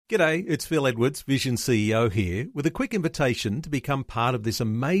G'day, it's Phil Edwards, Vision CEO here, with a quick invitation to become part of this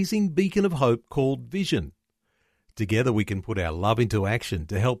amazing beacon of hope called Vision. Together we can put our love into action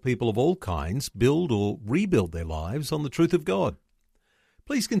to help people of all kinds build or rebuild their lives on the truth of God.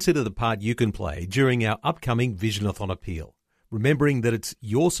 Please consider the part you can play during our upcoming Visionathon appeal, remembering that it's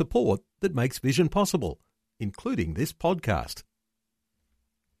your support that makes Vision possible, including this podcast.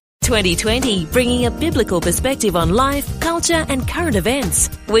 2020, bringing a biblical perspective on life, culture and current events.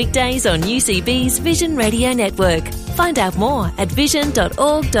 Weekdays on UCB's Vision Radio Network. Find out more at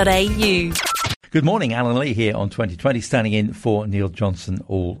vision.org.au. Good morning, Alan Lee here on 2020, standing in for Neil Johnson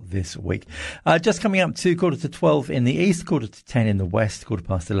all this week. Just coming up to 11:45 in the east, 10:45 in the west,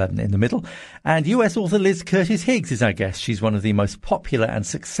 11:15 in the middle. And US author Liz Curtis Higgs is our guest. She's one of the most popular and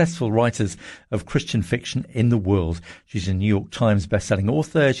successful writers of Christian fiction in the world. She's a New York Times bestselling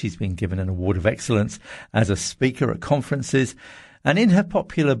author. She's been given an Award of Excellence as a speaker at conferences. And in her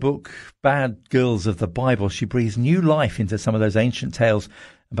popular book, Bad Girls of the Bible, she breathes new life into some of those ancient tales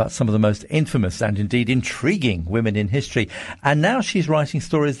about some of the most infamous and indeed intriguing women in history. And now she's writing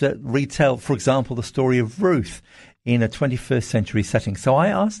stories that retell, for example, the story of Ruth in a 21st century setting. So I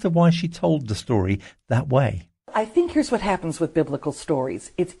asked her why she told the story that way. I think here's what happens with biblical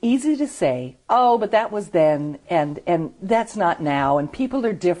stories. It's easy to say, oh, but that was then, and that's not now, and people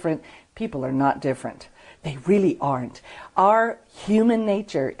are different. People are not different. They really aren't. Our human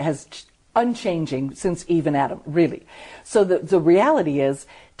nature has unchanging since Eve and Adam, really. So the reality is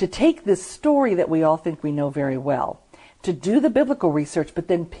to take this story that we all think we know very well, to do the biblical research, but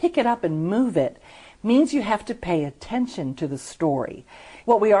then pick it up and move it, means you have to pay attention to the story.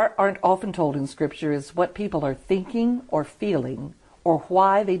 What we aren't often told in Scripture is what people are thinking or feeling or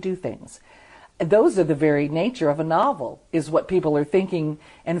why they do things. Those are the very nature of a novel, is what people are thinking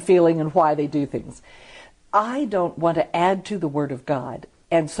and feeling and why they do things. I don't want to add to the Word of God.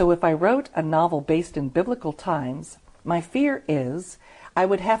 And so if I wrote a novel based in biblical times, my fear is I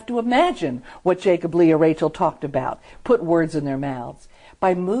would have to imagine what Jacob, Leah, Rachel talked about, put words in their mouths.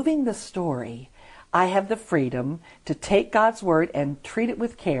 By moving the story, I have the freedom to take God's Word and treat it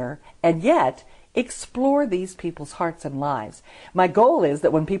with care, and yet explore these people's hearts and lives. My goal is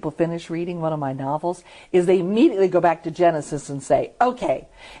that when people finish reading one of my novels, is they immediately go back to Genesis and say, okay,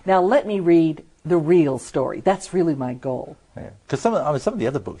 now let me read the real story. That's really my goal. Because some of the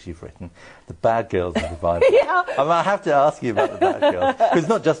other books you've written, the bad girls of the Bible. Yeah. I have to ask you about the bad girls. Because it's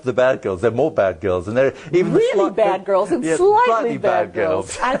not just the bad girls, there are more bad girls. And there are even really bad girls and slightly bad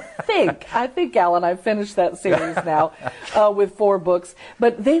girls. I think, Alan, I've finished that series now with 4 books.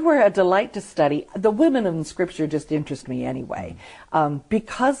 But they were a delight to study. The women in Scripture just interest me anyway.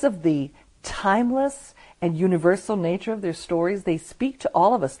 Because of the timeless and universal nature of their stories, they speak to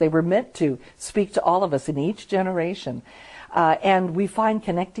all of us. They were meant to speak to all of us in each generation. And we find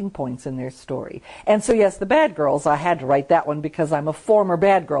connecting points in their story. And so, yes, the bad girls, I had to write that one because I'm a former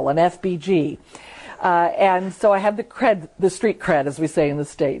bad girl, an FBG. And so I have the street cred, as we say in the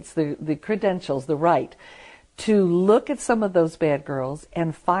States, the credentials, the right to look at some of those bad girls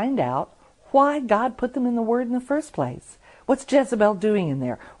and find out why God put them in the Word in the first place. What's Jezebel doing in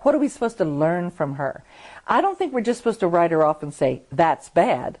there? What are we supposed to learn from her? I don't think we're just supposed to write her off and say, that's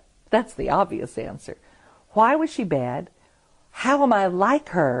bad. That's the obvious answer. Why was she bad? How am I like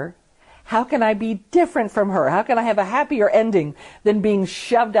her? How can I be different from her? How can I have a happier ending than being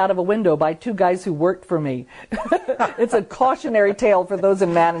shoved out of a window by 2 guys who worked for me? It's a cautionary tale for those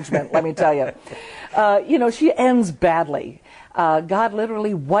in management, let me tell you. She ends badly. God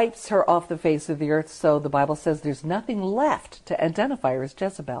literally wipes her off the face of the earth, so the Bible says there's nothing left to identify her as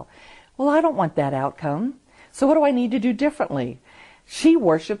Jezebel. Well, I don't want that outcome. So what do I need to do differently? She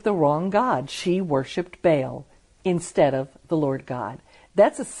worshipped the wrong God. She worshipped Baal instead of the Lord God.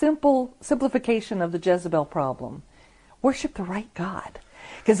 That's a simplification of the Jezebel problem. Worship the right God.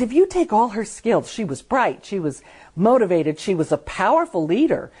 Because if you take all her skills, she was bright, she was motivated, she was a powerful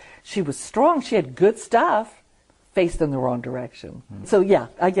leader, she was strong, she had good stuff, faced in the wrong direction. So yeah,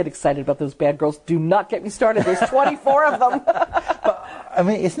 I get excited about those bad girls. Do not get me started. There's 24 of them. But, I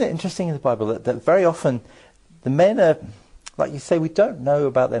mean, isn't it interesting in the Bible that very often the men are, like you say, we don't know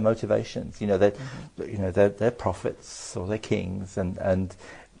about their motivations. They're prophets or they're kings, and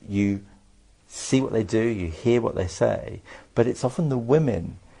you see what they do, you hear what they say, but it's often the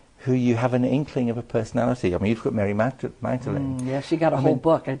women who you have an inkling of a personality. I mean, you've got Mary Magdalene. Yeah, she got a whole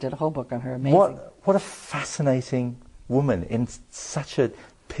book. I did a whole book on her. Amazing. What a fascinating woman in such a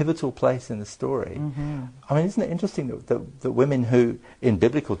pivotal place in the story. Mm-hmm. I mean, isn't it interesting that women who, in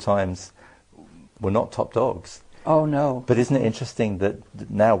biblical times, were not top dogs, Oh, no. But isn't it interesting that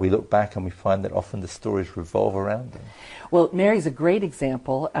now we look back and we find that often the stories revolve around them? Well, Mary's a great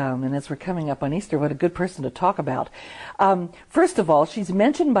example, and as we're coming up on Easter, what a good person to talk about. First of all, she's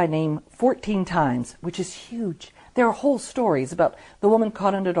mentioned by name 14 times, which is huge. There are whole stories about the woman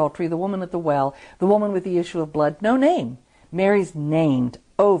caught in adultery, the woman at the well, the woman with the issue of blood. No name. Mary's named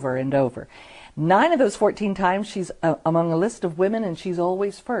over and over. 9 of those 14 times she's among a list of women, and she's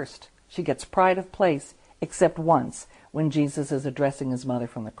always first. She gets pride of place, except once, when Jesus is addressing his mother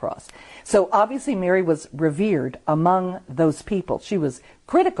from the cross. So obviously Mary was revered among those people. She was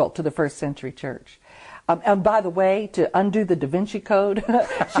critical to the first century church. And by the way, to undo the Da Vinci Code,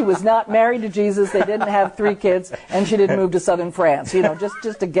 she was not married to Jesus, they didn't have 3 kids, and she didn't move to southern France,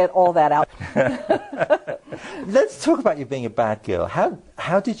 just to get all that out. Let's talk about you being a bad girl.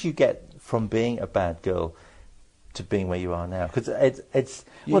 How did you get from being a bad girl to being where you are now? Because it's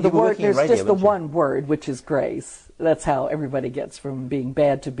well, the word, there's radio, just the one word, which is grace. That's how everybody gets from being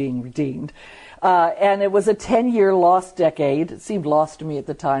bad to being redeemed. And it was a 10-year lost decade. It seemed lost to me at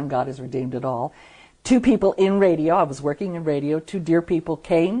the time. God has redeemed it all. 2 people in radio, I was working in radio, 2 dear people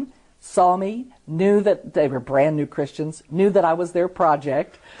came, saw me, knew that they were brand new Christians, knew that I was their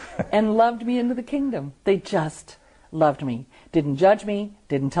project, and loved me into the kingdom. They just loved me. Didn't judge me,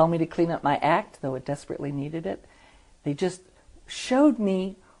 didn't tell me to clean up my act, though it desperately needed it. They just showed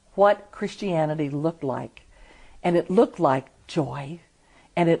me what Christianity looked like. And it looked like joy,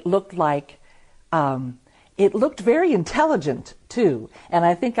 and it looked like, it looked very intelligent, too. And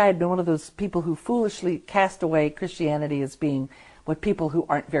I think I had been one of those people who foolishly cast away Christianity as being what people who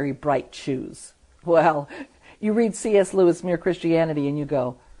aren't very bright choose. Well, you read C.S. Lewis' Mere Christianity and you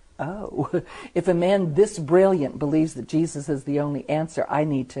go, oh, if a man this brilliant believes that Jesus is the only answer, I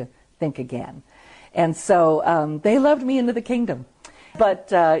need to think again. And so they loved me into the kingdom. But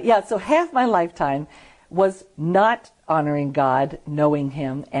so half my lifetime was not honoring God, knowing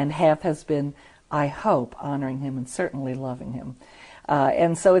him, and half has been, I hope, honoring him and certainly loving him.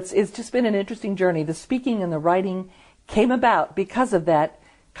 And so it's just been an interesting journey. The speaking and the writing came about because of that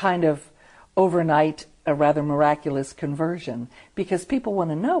kind of overnight, a rather miraculous conversion, because people want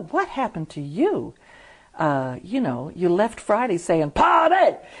to know, what happened to you? You left Friday saying,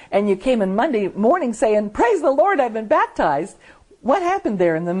 party! And you came in Monday morning saying, praise the Lord, I've been baptized. What happened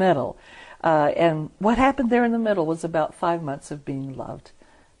there in the middle? And what happened there in the middle was about 5 months of being loved,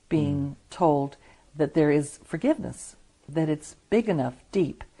 being told that there is forgiveness, that it's big enough,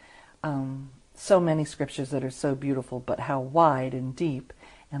 deep. So many scriptures that are so beautiful, but how wide and deep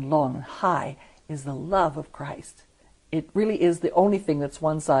and long and high is the love of Christ. It really is the only thing that's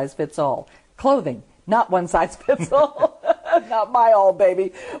one size fits all. Clothing, not one size fits all. Not my all,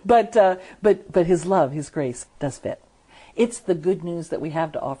 baby. But his love, his grace does fit. It's the good news that we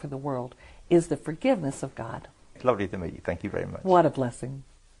have to offer the world, is the forgiveness of God. Lovely to meet you. Thank you very much. What a blessing.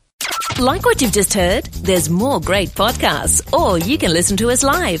 Like what you've just heard? There's more great podcasts, or you can listen to us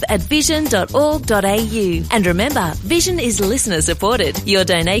live at vision.org.au. And remember, Vision is listener supported. Your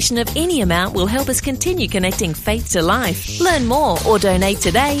donation of any amount will help us continue connecting faith to life. Learn more or donate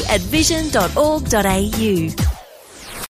today at vision.org.au.